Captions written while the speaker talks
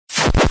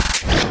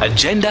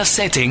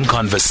Agenda-setting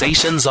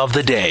conversations of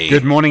the day.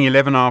 Good morning,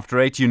 11 after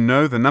 8. You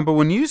know the number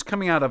one news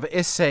coming out of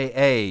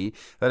SAA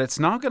that it's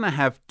now going to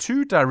have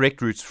two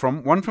direct routes,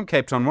 one from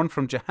Cape Town, one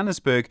from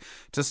Johannesburg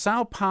to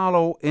São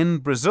Paulo in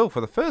Brazil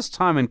for the first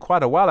time in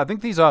quite a while. I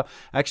think these are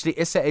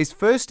actually SAA's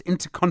first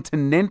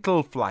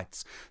intercontinental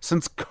flights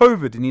since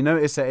COVID. And you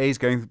know SAA has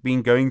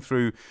been going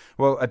through,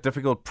 well, a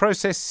difficult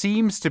process,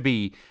 seems to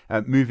be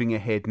moving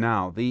ahead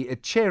now. The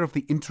chair of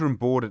the interim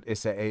board at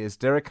SAA is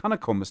Derek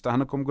Hanekom. Mr.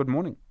 Hanekom, good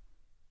morning.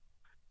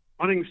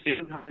 Morning,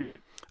 Stephen. How are you?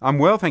 I'm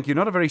well, thank you.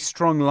 Not a very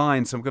strong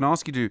line, so I'm going to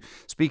ask you to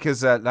speak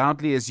as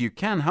loudly as you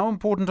can. How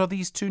important are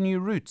these two new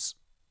routes?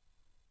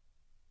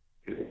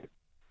 Is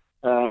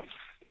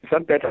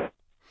that better?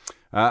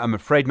 I'm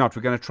afraid not.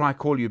 We're going to try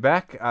call you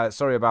back.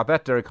 Sorry about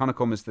that. Derek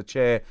Hanekom is the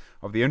chair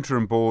of the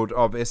interim board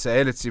of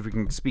SAA. Let's see if we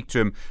can speak to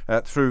him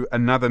through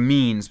another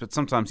means. But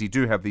sometimes you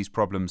do have these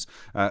problems,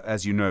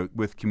 as you know,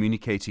 with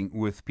communicating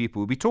with people.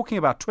 We'll be talking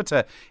about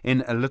Twitter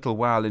in a little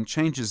while and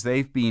changes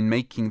they've been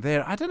making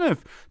there. I don't know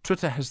if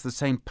Twitter has the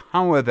same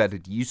power that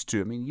it used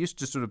to. I mean, it used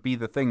to sort of be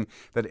the thing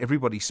that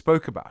everybody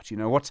spoke about. You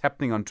know, what's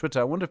happening on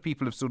Twitter. I wonder if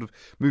people have sort of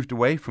moved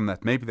away from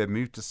that. Maybe they've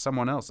moved to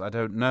someone else. I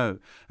don't know.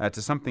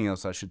 To something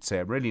else, I should say.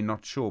 I'm really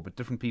not sure, but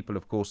different people,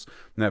 of course,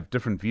 have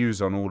different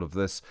views on all of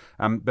this.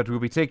 But we'll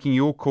be taking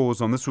your calls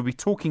on this. We'll be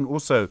talking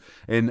also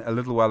in a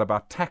little while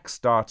about tax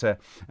data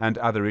and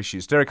other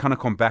issues. Derek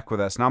Hanekom back with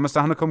us. Now,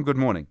 Mr. Hanekom, good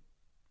morning.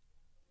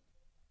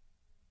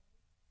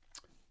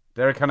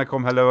 Derek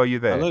Hanekom, hello, are you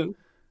there? Hello.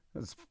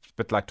 It's a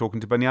bit like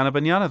talking to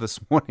Banyana this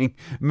morning.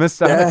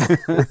 Mr.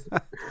 Hanekom.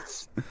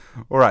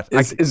 All right.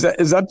 Is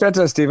that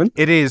better, Stephen?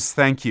 It is,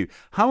 thank you.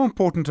 How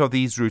important are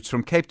these routes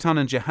from Cape Town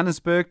and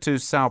Johannesburg to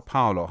São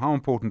Paulo? How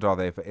important are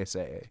they for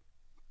SAA?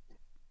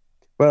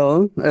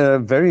 Well,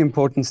 very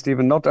important,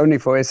 Stephen, not only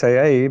for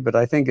SAA, but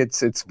I think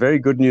it's very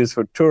good news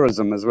for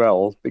tourism as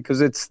well, because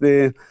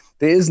there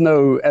is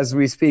no, as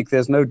we speak,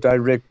 there's no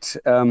direct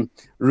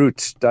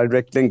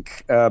direct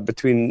link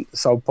between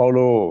São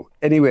Paulo or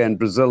anywhere in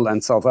Brazil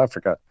and South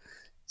Africa.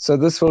 So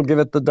this will give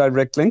it the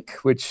direct link,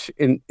 which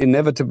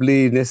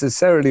inevitably,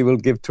 necessarily will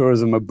give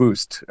tourism a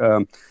boost,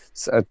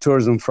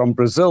 tourism from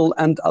Brazil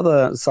and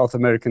other South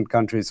American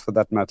countries for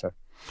that matter.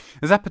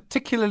 Is that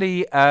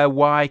particularly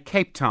why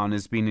Cape Town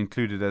has been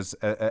included as,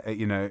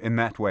 in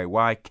that way?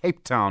 Why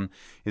Cape Town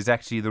is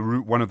actually the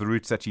route, one of the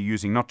routes that you're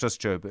using, not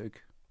just Joburg?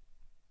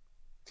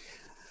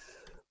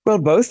 Well,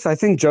 both. I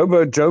think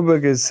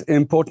Joburg is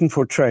important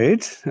for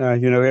trade.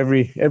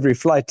 Every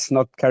flight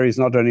carries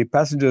not only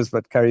passengers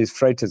but carries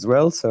freight as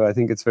well. So I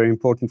think it's very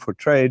important for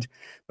trade.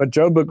 But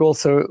Joburg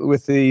also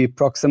with the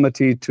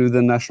proximity to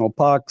the national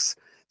parks.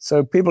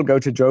 So people go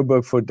to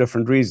Joburg for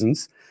different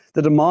reasons.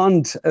 The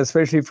demand,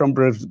 especially from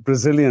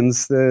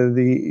Brazilians,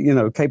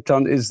 Cape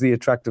Town is the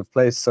attractive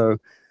place. So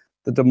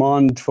the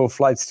demand for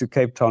flights to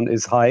Cape Town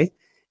is high,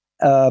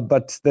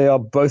 but they are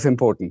both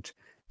important.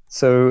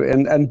 So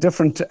and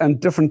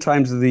different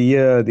times of the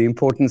year, the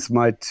importance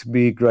might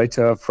be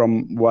greater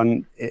from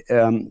one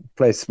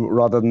place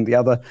rather than the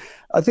other.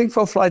 I think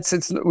for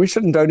flights, we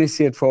shouldn't only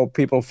see it for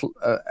people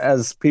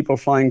as people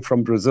flying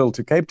from Brazil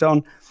to Cape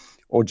Town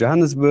or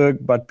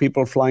Johannesburg, but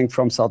people flying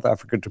from South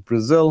Africa to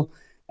Brazil.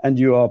 And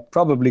you are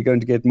probably going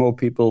to get more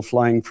people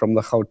flying from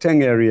the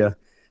Gauteng area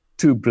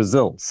to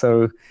Brazil.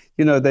 So,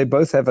 they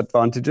both have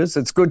advantages.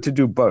 It's good to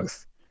do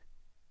both,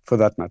 for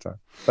that matter.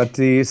 But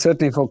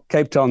certainly for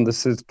Cape Town,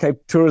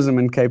 tourism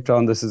in Cape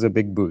Town, this is a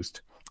big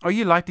boost. Are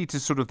you likely to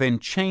sort of then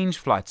change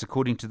flights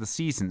according to the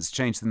seasons,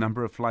 change the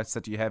number of flights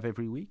that you have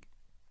every week?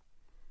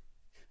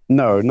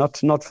 No, not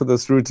for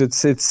this route.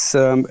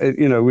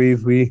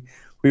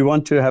 We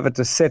want to have it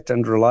a set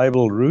and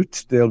reliable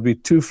route. There'll be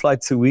 2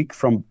 flights a week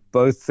from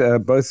both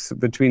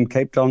between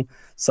Cape Town,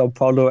 São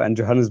Paulo, and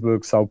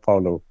Johannesburg, São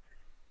Paulo,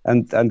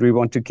 and we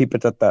want to keep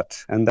it at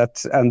that. And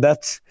that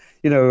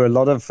a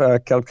lot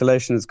of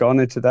calculation has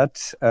gone into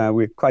that.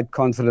 We're quite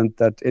confident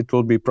that it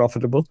will be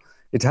profitable.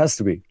 It has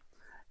to be,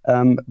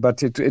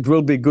 but it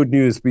will be good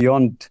news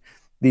beyond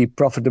the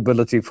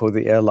profitability for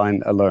the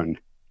airline alone.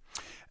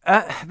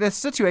 The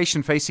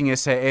situation facing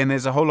SAA, and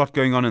there's a whole lot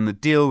going on in the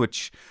deal,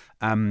 which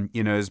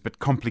is a bit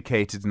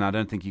complicated, and I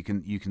don't think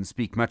you can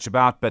speak much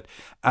about. But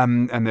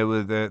and there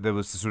was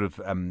the sort of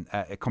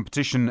a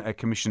competition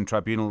commission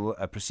tribunal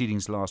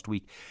proceedings last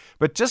week.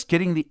 But just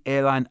getting the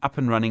airline up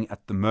and running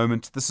at the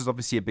moment, this is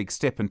obviously a big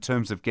step in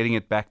terms of getting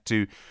it back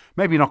to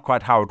maybe not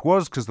quite how it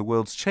was because the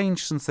world's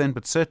changed since then,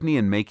 but certainly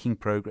in making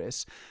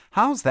progress.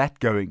 How's that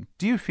going?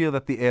 Do you feel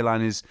that the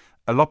airline is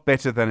a lot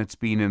better than it's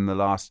been in the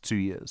last 2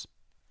 years?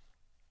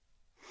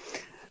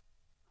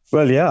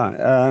 Well,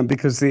 yeah,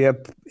 because the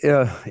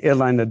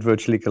airline had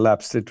virtually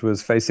collapsed. It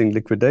was facing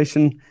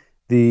liquidation.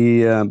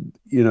 The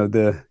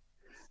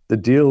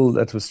deal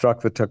that was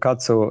struck with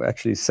Takatso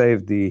actually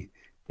saved the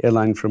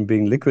airline from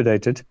being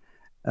liquidated.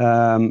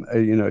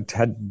 It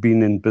had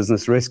been in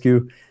business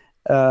rescue.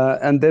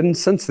 And then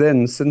since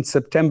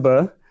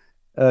September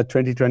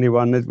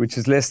 2021, which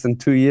is less than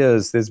 2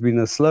 years, there's been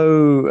a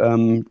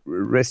slow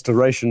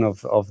restoration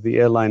of the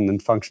airline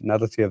and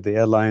functionality of the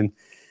airline.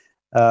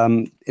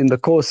 In the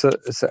course,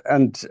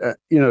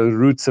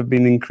 routes have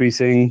been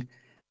increasing,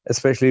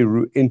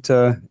 especially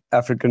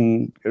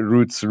inter-African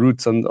routes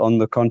on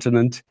the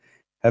continent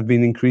have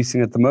been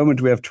increasing. At the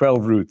moment, we have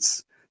 12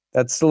 routes.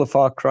 That's still a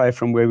far cry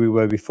from where we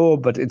were before,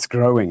 but it's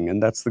growing,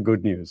 and that's the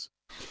good news.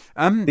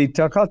 The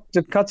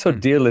Takatso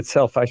deal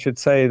itself, I should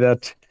say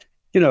that,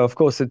 of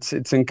course,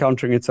 it's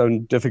encountering its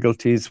own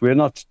difficulties. We're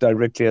not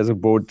directly as a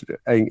board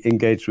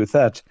engaged with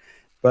that,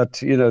 but,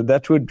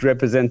 that would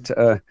represent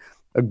a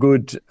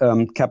good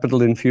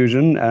capital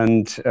infusion,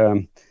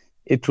 and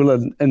it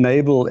will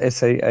enable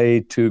SAA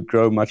to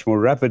grow much more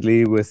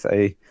rapidly with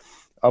a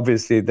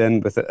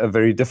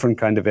very different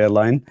kind of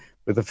airline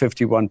with a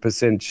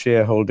 51%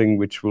 shareholding,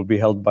 which will be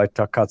held by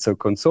Takatso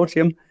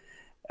Consortium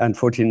and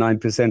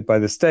 49% by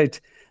the state.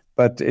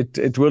 But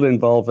it will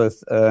involve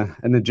an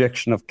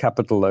injection of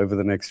capital over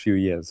the next few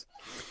years.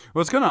 Well,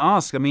 I was going to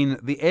ask,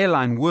 the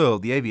airline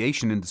world, the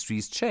aviation industry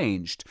has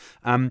changed.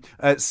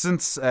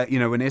 Since,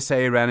 when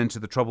SAA ran into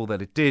the trouble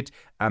that it did,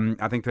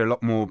 I think there are a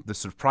lot more the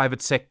sort of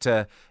private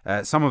sector.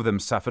 Some of them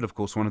suffered. Of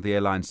course, one of the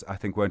airlines, I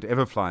think, won't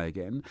ever fly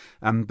again.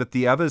 But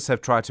the others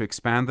have tried to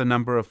expand the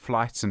number of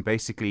flights and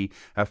basically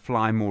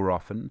fly more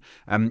often.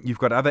 You've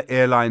got other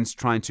airlines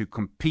trying to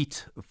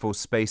compete for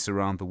space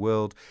around the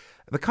world.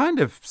 The kind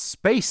of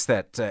space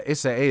that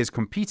SAA is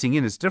competing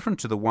in is different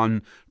to the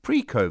one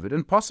pre-COVID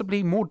and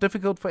possibly more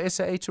difficult for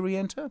SAA to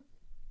re-enter?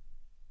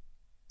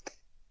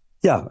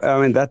 Yeah,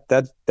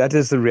 that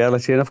is the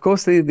reality. And of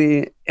course,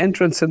 the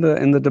entrance in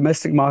the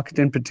domestic market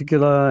in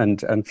particular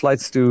and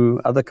flights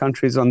to other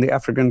countries on the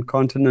African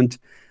continent,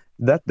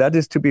 that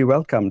is to be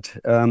welcomed.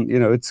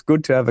 It's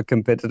good to have a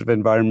competitive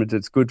environment.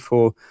 It's good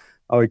for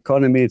our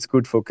economy. It's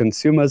good for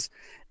consumers.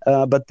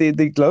 But the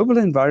global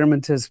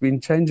environment has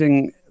been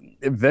changing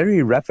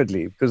very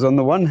rapidly, because on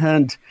the one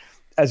hand,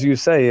 as you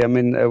say,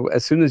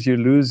 as soon as you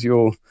lose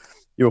your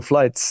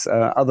flights,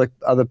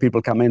 other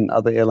people come in,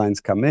 other airlines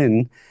come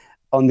in.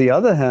 On the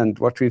other hand,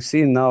 what we've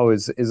seen now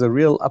is a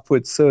real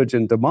upward surge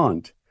in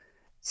demand.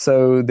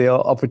 So there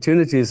are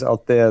opportunities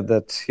out there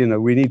that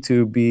we need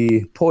to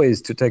be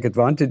poised to take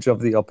advantage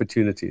of the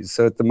opportunities.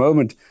 So at the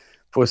moment,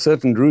 for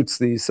certain routes,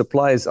 the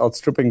supply is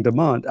outstripping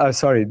demand.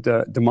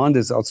 Demand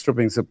is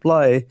outstripping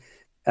supply,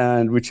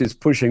 and which is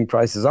pushing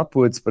prices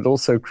upwards, but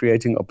also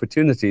creating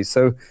opportunities.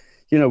 So,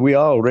 we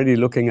are already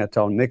looking at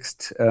our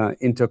next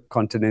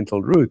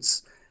intercontinental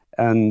routes,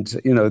 and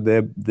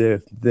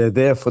they're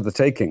there for the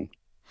taking.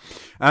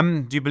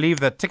 Do you believe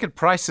that ticket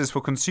prices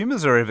for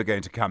consumers are ever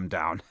going to come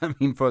down?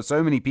 For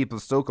so many people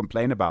still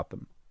complain about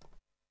them.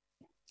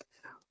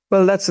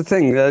 Well, that's the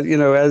thing.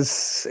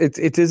 As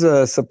it is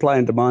a supply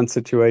and demand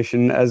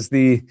situation.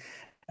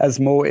 As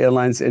more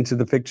airlines enter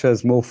the picture,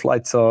 as more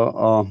flights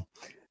are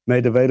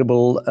made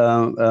available,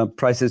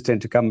 prices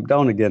tend to come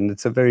down again.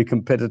 It's a very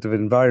competitive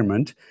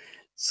environment.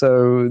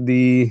 So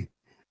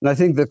I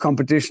think the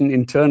competition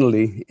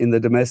internally in the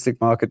domestic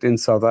market in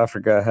South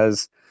Africa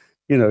has,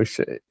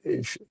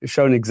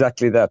 shown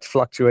exactly that.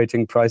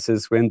 Fluctuating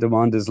prices when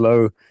demand is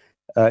low,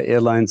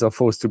 airlines are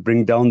forced to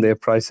bring down their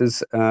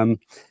prices.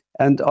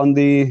 And on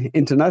the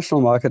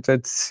international market,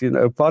 it's,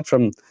 apart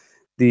from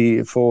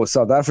for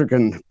South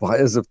African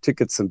buyers of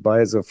tickets and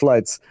buyers of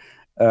flights,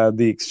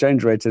 the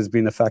exchange rate has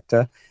been a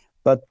factor.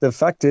 But the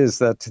fact is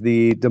that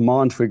the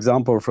demand, for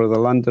example, for the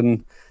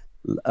London,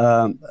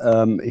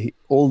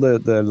 all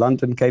the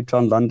London, Cape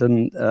Town,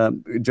 London,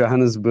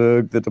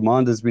 Johannesburg, the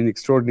demand has been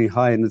extraordinarily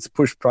high, and it's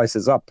pushed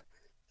prices up.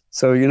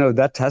 So,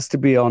 that has to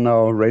be on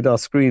our radar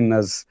screen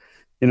as,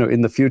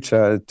 in the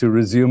future to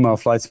resume our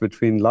flights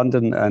between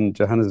London and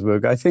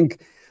Johannesburg. I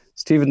think,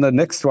 Stephen, the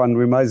next one,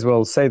 we might as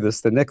well say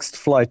this, the next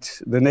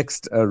flight, the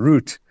next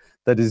route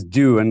that is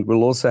due and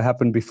will also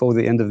happen before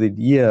the end of the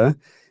year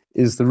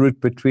is the route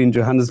between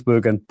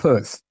Johannesburg and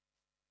Perth.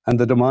 And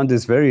the demand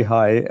is very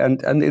high.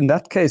 And in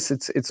that case,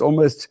 it's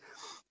almost,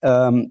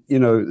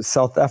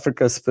 South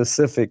Africa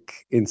specific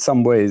in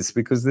some ways,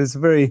 because there's a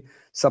very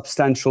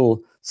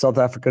substantial South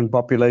African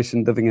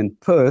population living in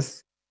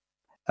Perth,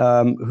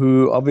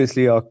 who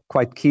obviously are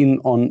quite keen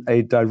on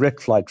a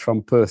direct flight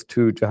from Perth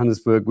to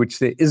Johannesburg, which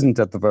there isn't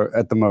at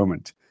the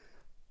moment.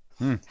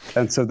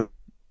 And so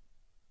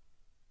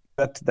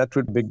that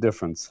would be a big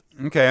difference.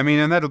 Okay,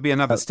 and that'll be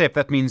another step.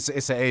 That means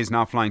SAA is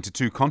now flying to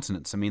 2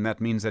 continents.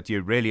 That means that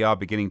you really are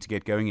beginning to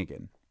get going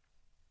again.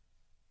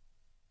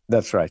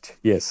 That's right,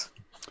 yes.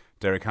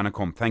 Derek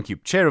Hanekom, thank you.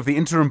 Chair of the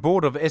Interim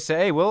Board of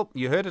SAA. Well,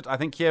 you heard it, I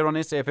think, here on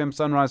SAFM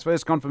Sunrise.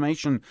 First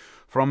confirmation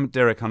from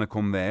Derek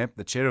Hanekom there,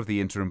 the Chair of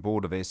the Interim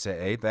Board of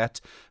SAA, that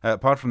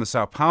apart from the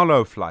Sao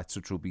Paulo flights,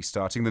 which will be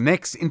starting, the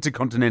next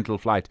intercontinental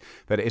flight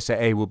that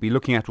SAA will be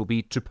looking at will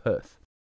be to Perth.